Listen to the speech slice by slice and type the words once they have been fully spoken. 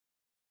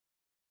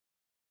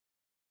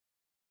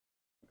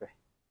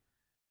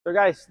So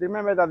guys,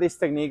 remember that this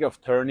technique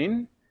of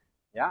turning,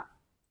 yeah,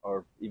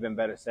 or even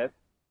better said,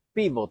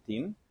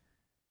 pivoting,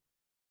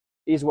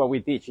 is what we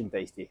teach in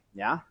Tasty,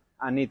 yeah?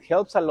 And it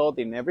helps a lot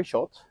in every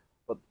shot,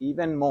 but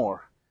even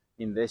more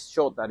in this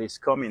shot that is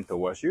coming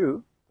towards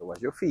you,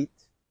 towards your feet.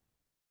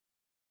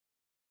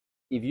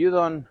 If you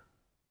don't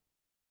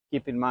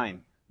keep in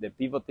mind the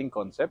pivoting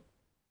concept,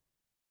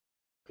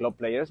 club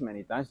players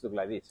many times look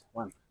like this.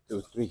 1,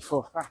 2, 3,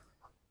 4, 5.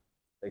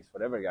 Takes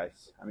forever,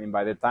 guys. I mean,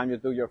 by the time you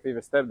took your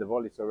fifth step, the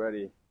ball is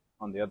already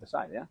on the other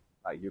side, yeah?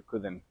 Like you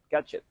couldn't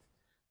catch it.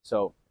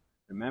 So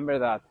remember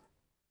that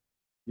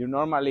you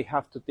normally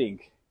have to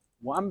think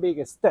one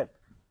big step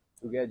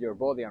to get your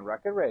body and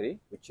racket ready,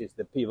 which is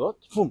the pivot,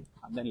 boom,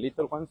 and then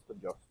little ones to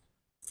just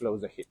close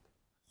the hip.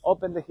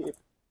 Open the hip,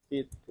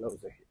 close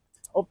the hip.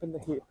 Open the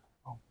hip,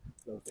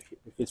 close the hip.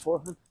 If it's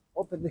forehand,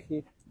 open the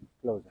hip,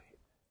 close the hip.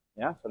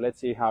 Yeah, so let's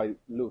see how it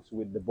looks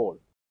with the ball.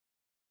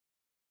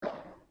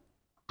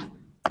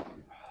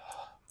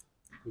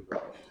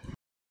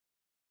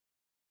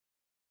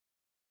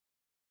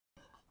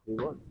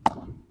 Pivot.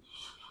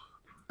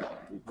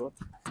 Pivot.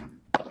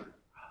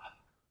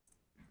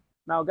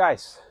 Now,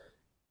 guys,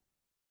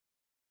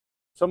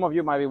 some of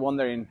you might be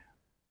wondering,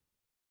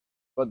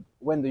 but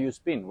when do you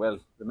spin? Well,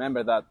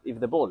 remember that if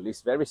the ball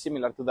is very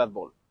similar to that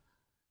ball,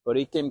 but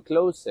it came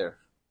closer,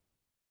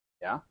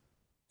 yeah,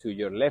 to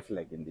your left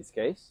leg in this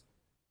case,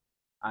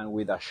 and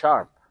with a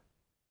sharp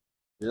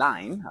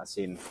line, as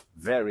in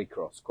very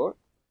cross court,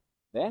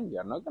 then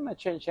you're not going to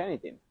change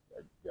anything.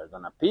 You're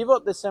going to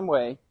pivot the same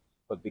way,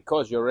 but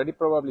because you already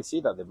probably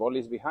see that the ball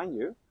is behind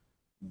you,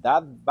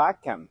 that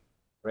backhand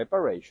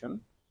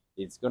preparation,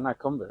 it's going to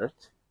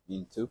convert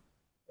into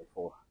a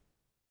forehand.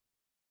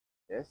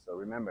 Yes, so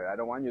remember, I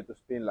don't want you to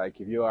spin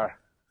like if you are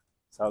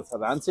salsa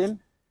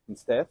dancing.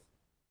 Instead,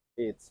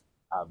 it's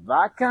a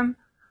backhand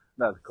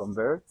that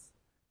converts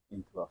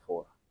into a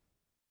forehand.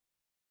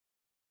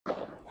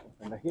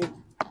 Open the hip,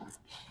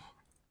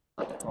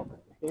 open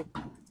the hip.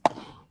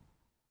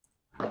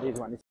 And this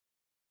one is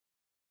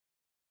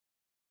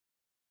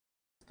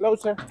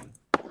closer.